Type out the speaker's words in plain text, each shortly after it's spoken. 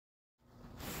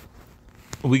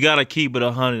We gotta keep it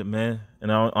 100, man.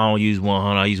 And I don't use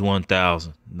 100. I use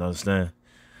 1,000. You understand?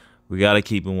 We gotta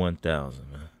keep it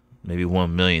 1,000, man. Maybe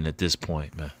 1,000,000 at this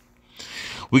point, man.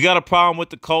 We got a problem with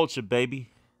the culture, baby.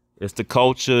 It's the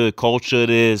culture. Culture it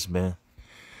is, man.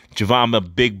 I'm a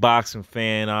big boxing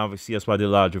fan, obviously. That's why I did a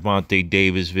lot of Javonte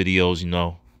Davis videos, you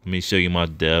know. Let me show you my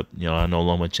depth. You know, I know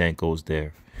Lomachenko's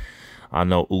there. I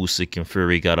know Usyk and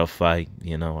Fury got a fight.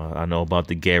 You know, I know about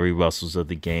the Gary Russells of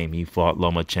the game. He fought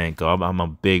Lomachenko. I'm a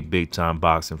big time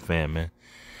boxing fan, man.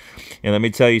 And let me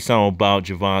tell you something about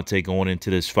Javonte going into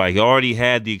this fight. He already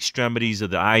had the extremities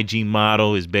of the IG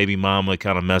model. His baby mama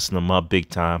kind of messing him up big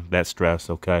time. That stress,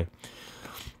 okay?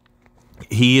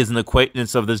 He is an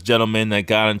acquaintance of this gentleman that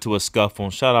got into a scuffle.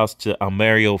 And shout outs to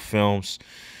Almario Films.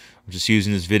 I'm just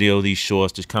using this video, these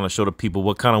shorts, to kind of show the people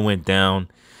what kind of went down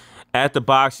at the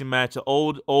boxing match.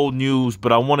 Old news,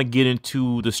 but I want to get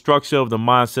into the structure of the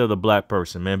mindset of the black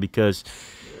person, man, because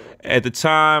at the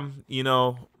time, you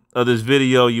know, of this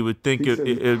video, you would think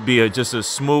it'd be just a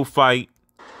smooth fight,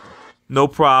 no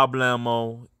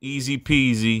problemo, easy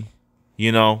peasy,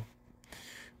 you know.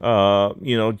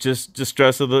 Just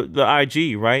stress of the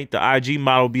IG, right? The IG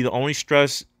model would be the only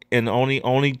stress and the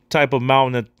only type of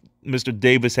mountain that Mr.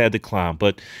 Davis had to climb.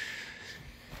 But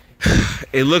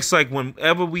it looks like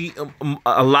whenever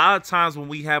a lot of times when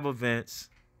we have events,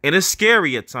 and it's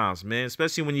scary at times, man,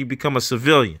 especially when you become a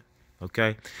civilian,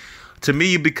 okay? To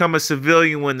me, you become a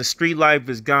civilian when the street life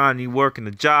is gone, you work in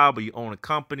a job or you own a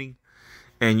company,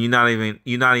 and you're not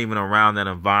even around that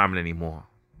environment anymore,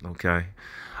 okay?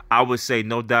 I would say,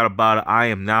 no doubt about it, I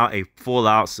am now a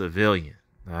full-out civilian,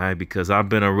 all right, because I've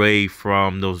been away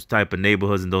from those type of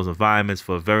neighborhoods and those environments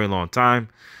for a very long time.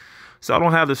 So I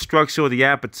don't have the structure or the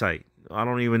appetite. I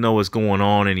don't even know what's going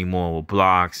on anymore with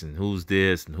blocks and who's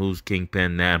this and who's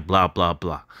kingpin that, blah, blah,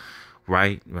 blah,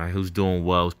 right? Who's doing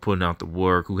well, who's putting out the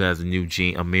work, who has a new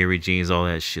gene, Amiri jeans, all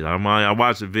that shit. I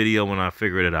watched the video when I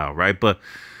figured it out, right? But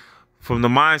from the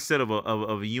mindset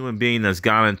of a human being that's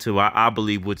gone into, I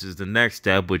believe, which is the next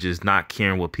step, which is not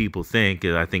caring what people think,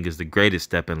 I think is the greatest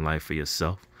step in life for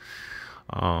yourself.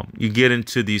 You get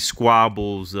into these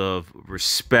squabbles of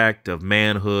respect, of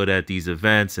manhood at these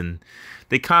events, and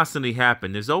they constantly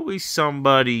happen. There's always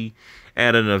somebody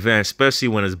at an event, especially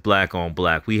when it's black on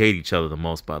black. We hate each other the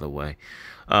most, by the way.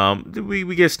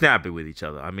 We get snappy with each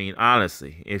other. I mean,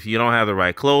 honestly, if you don't have the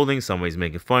right clothing, somebody's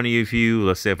making fun of you.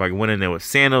 Let's say if I went in there with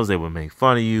sandals, they would make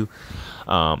fun of you.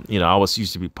 I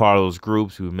used to be part of those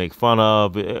groups who would make fun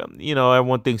of.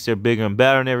 Everyone thinks they're bigger and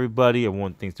better than everybody.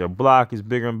 Everyone thinks their block is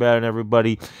bigger and better than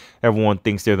everybody. Everyone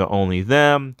thinks they're the only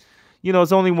them.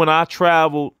 It's only when I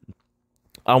traveled.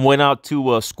 I went out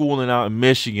to schooling out in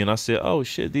Michigan. I said, "Oh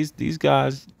shit, these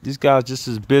guys just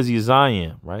as busy as I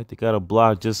am, right? They got a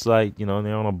block just like they're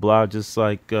on a block just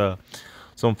like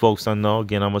some folks I know.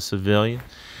 Again, I'm a civilian,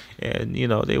 and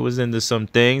they was into some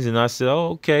things, and I said,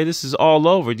 "Oh, okay, this is all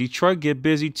over. Detroit get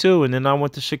busy too." And then I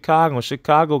went to Chicago.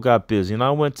 Chicago got busy, and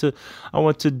I went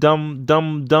to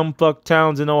dumb fuck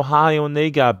towns in Ohio, and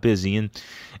they got busy,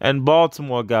 and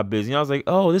Baltimore got busy. And I was like,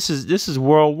 "Oh, this is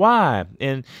worldwide."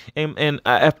 And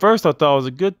at first I thought it was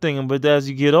a good thing, but as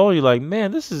you get older, you're like,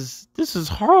 "Man, this is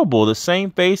horrible. The same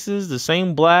faces, the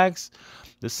same blacks,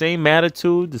 the same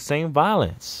attitude, the same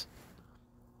violence."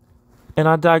 And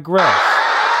I digress.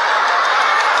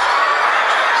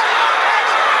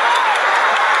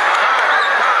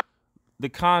 The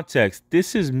context: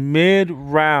 this is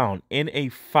mid-round in a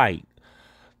fight.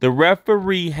 The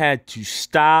referee had to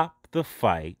stop the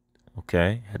fight,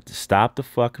 okay? Had to stop the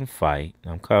fucking fight.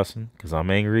 I'm cussing because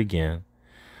I'm angry again.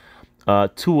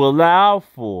 To allow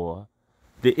for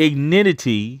the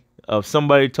indignity of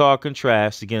somebody talking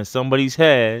trash against somebody's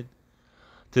head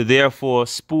to therefore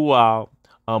spew out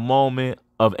a moment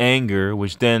of anger,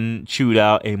 which then chewed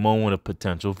out a moment of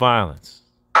potential violence.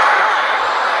 A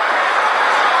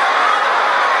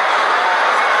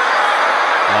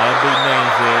lot of big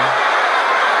names there.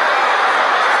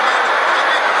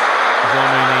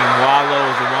 Gentleman named Wallow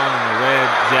is the one in the red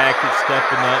jacket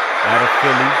stepping up out of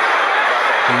Philly.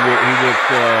 He with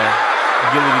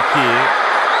Gilly the Kid.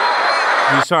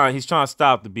 He's trying to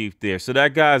stop the beef there. So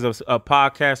that guy's a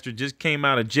podcaster, just came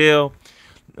out of jail.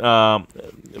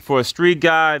 For a street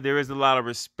guy, there is a lot of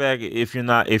respect if you're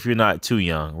not too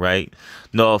young, right?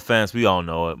 No offense, we all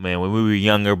know it, man. When we were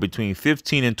younger, between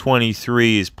 15 and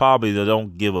 23 is probably the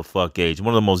don't give a fuck age.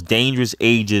 One of the most dangerous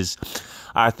ages,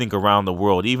 I think, around the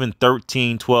world. Even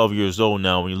 13, 12 years old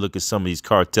now, when you look at some of these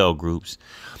cartel groups.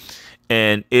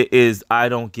 And it is I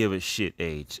don't give a shit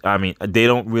age. I mean, they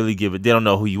don't really give it. They don't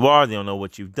know who you are. They don't know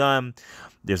what you've done.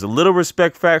 There's a little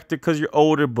respect factor because you're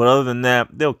older, but other than that,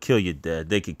 they'll kill you dead.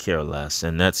 They could care less,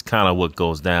 and that's kind of what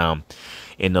goes down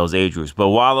in those age groups. But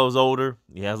Wallo's older.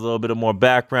 He has a little bit of more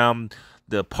background.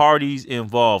 The parties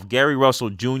involve Gary Russell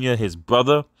Jr., his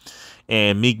brother,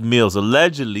 and Meek Mills.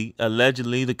 Allegedly,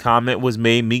 the comment was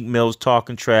made, Meek Mills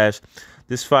talking trash.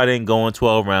 This fight ain't going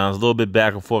 12 rounds. A little bit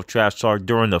back and forth trash talk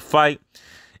during the fight.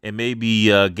 And maybe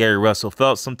Gary Russell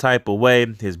felt some type of way.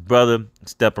 His brother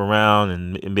stepped around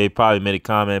and they probably made a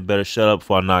comment, better shut up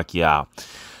before I knock you out.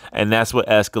 And that's what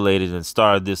escalated and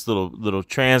started this little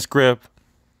transcript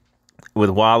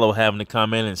with Wallo having to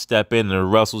come in and step in. And the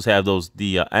Russells have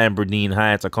the Aberdeen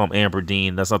hats. I call them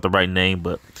Aberdeen. That's not the right name,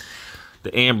 but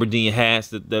the Aberdeen hats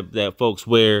that folks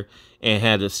wear, and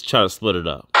had to try to split it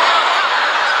up.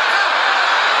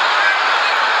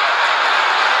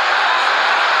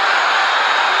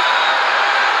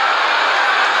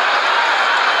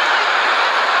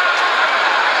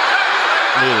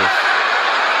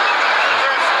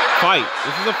 Fight.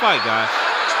 This is a fight, guys.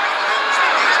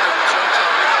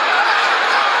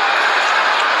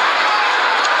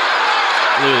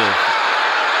 Look at this.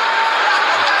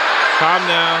 Calm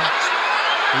down.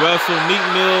 Russell, Meek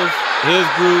Mills, his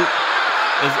group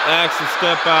is asked to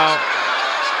step out.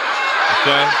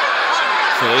 Okay?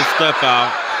 So they step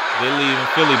out. They leaving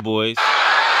Philly boys.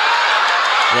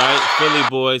 Right? Philly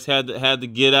boys had to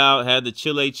get out, had to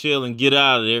chill and get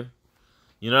out of there.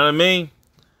 You know what I mean?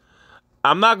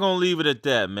 I'm not going to leave it at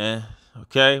that, man.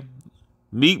 Okay?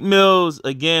 Meek Mills,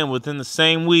 again, within the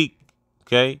same week.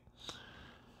 Okay?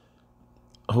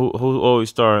 Who always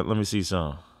started? Let me see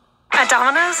some. At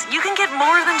Domino's, you can get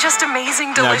more than just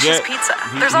amazing, delicious pizza.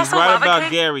 There's also right lava about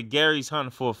cake. Gary. Gary's hunting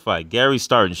for a fight. Gary's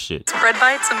starting shit. Bread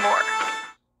bites and more.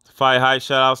 Fight Hype,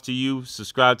 shout outs to you.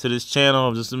 Subscribe to this channel.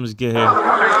 Let me just get here.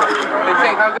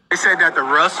 They said that the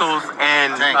Russells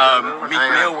and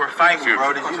Meek Mill were fighting,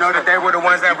 bro. Did you know that they were the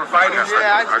ones that were fighting?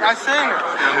 Yeah, I seen it.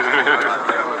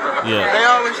 Yeah. They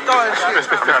always started shit.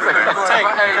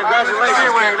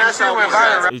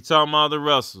 Congratulations. He talking about the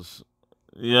Russells.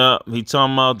 Yeah, he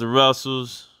talking about the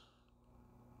Russells.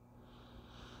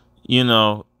 You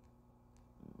know,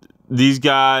 these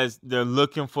guys, they're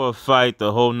looking for a fight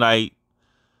the whole night.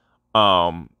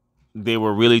 They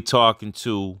were really talking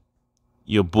to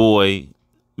your boy,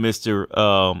 Mr.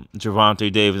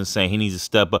 Javonte Davis, and saying he needs to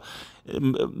step up.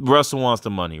 Russell wants the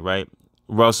money, right?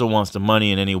 Russell wants the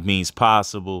money in any means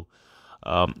possible.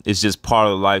 It's just part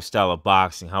of the lifestyle of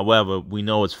boxing. However, we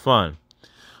know it's fun.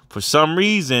 For some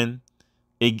reason,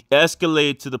 it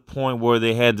escalated to the point where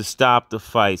they had to stop the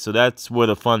fight. So that's where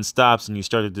the fun stops, and you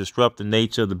start to disrupt the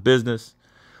nature of the business,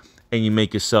 and you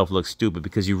make yourself look stupid,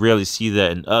 because you rarely see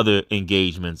that in other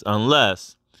engagements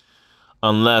unless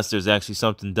there's actually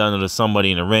something done to somebody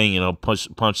in the ring, you know,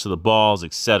 punch to the balls,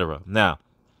 etc. Now,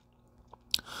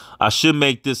 I should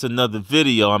make this another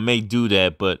video. I may do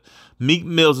that, but Meek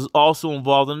Mills is also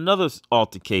involved in another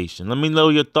altercation. Let me know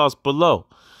your thoughts below.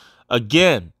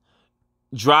 Again,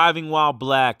 driving while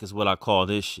black is what I call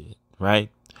this shit, right?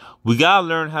 We got to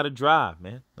learn how to drive,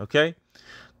 man, okay?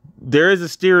 There is a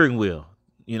steering wheel.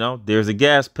 You know, there's a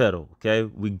gas pedal, okay?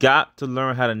 We got to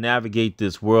learn how to navigate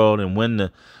this world, and when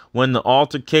to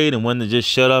altercate and when to just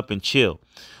shut up and chill.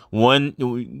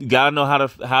 We gotta know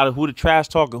who to trash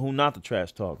talk and who not to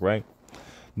trash talk, right?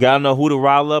 Gotta know who to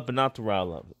rile up and not to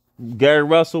rile up. Gary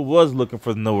Russell was looking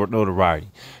for the notoriety.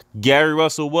 Gary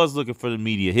Russell was looking for the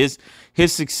media.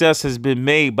 His success has been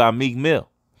made by Meek Mill.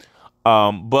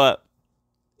 But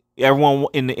everyone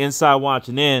in the inside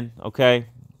watching in, okay?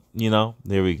 You know,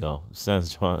 there we go.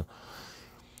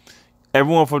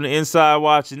 Everyone from the inside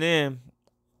watching in,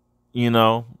 you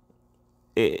know,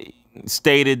 it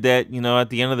stated that, you know, at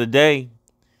the end of the day,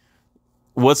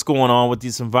 what's going on with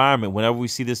this environment? Whenever we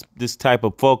see this type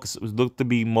of focus, it was looked to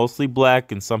be mostly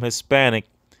black and some Hispanic.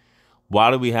 Why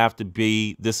do we have to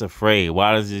be this afraid?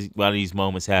 Why do these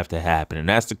moments have to happen? And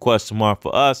that's the question mark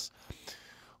for us.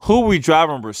 Who are we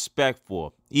driving respect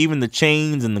for? Even the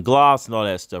chains and the gloss and all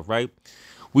that stuff, right?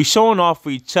 We showing off for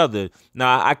each other.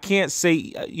 Now, I can't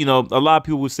say, you know, a lot of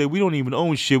people would say, we don't even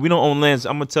own shit. We don't own lands.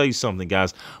 I'm going to tell you something,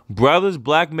 guys. Brothers,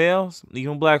 black males,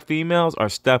 even black females are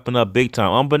stepping up big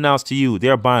time. Unbeknownst to you,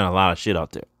 they're buying a lot of shit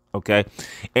out there, okay?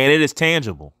 And it is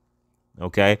tangible,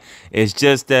 okay? It's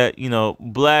just that, you know,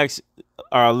 blacks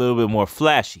are a little bit more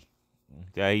flashy,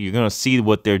 okay? You're going to see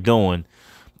what they're doing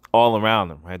all around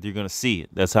them, right? You're going to see it.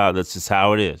 That's just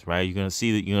how it is, right? You're going to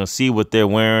see that. You're going to see what they're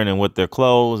wearing and what their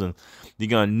clothes, and you're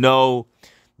going to know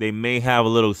they may have a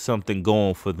little something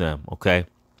going for them, okay?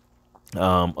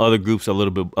 Other groups are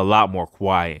a lot more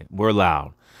quiet. We're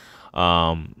loud.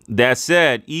 That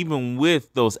said, even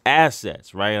with those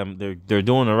assets, right? They're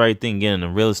doing the right thing, getting the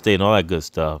real estate and all that good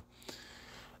stuff.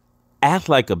 Act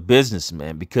like a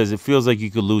businessman, because it feels like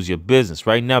you could lose your business.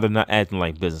 Right now, they're not acting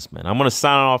like businessmen. I'm gonna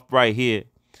sign off right here.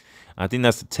 I think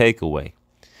that's the takeaway.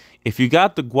 If you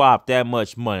got the guap, that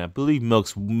much money, I believe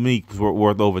Meek's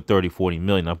worth over 30, 40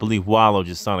 million. I believe Wallow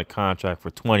just signed a contract for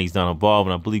 20. He's not involved.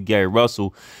 And I believe Gary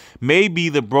Russell may be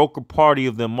the broker party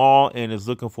of them all and is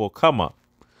looking for a come up.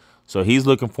 So he's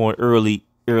looking for an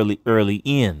early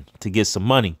in to get some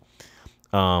money.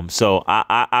 So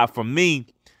for me,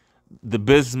 the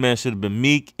businessman should have been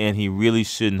Meek, and he really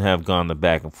shouldn't have gone the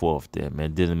back and forth there, man.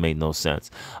 It didn't make no sense.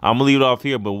 I'm going to leave it off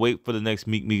here, but wait for the next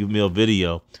Meek Mill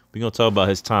video. We're going to talk about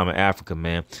his time in Africa,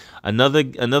 man.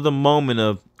 Another moment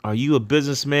of, are you a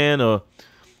businessman, or,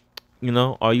 you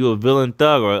know, are you a villain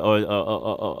thug,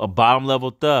 or a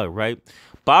bottom-level thug, right?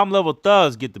 Bottom-level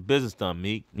thugs get the business done,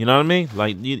 Meek. You know what I mean?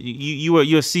 Like, you're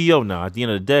a CEO now. At the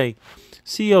end of the day,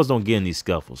 CEOs don't get in these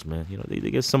scuffles, man. You know, they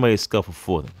get somebody to scuffle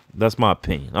for them. That's my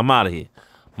opinion. I'm out of here.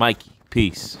 Mikey,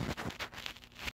 peace.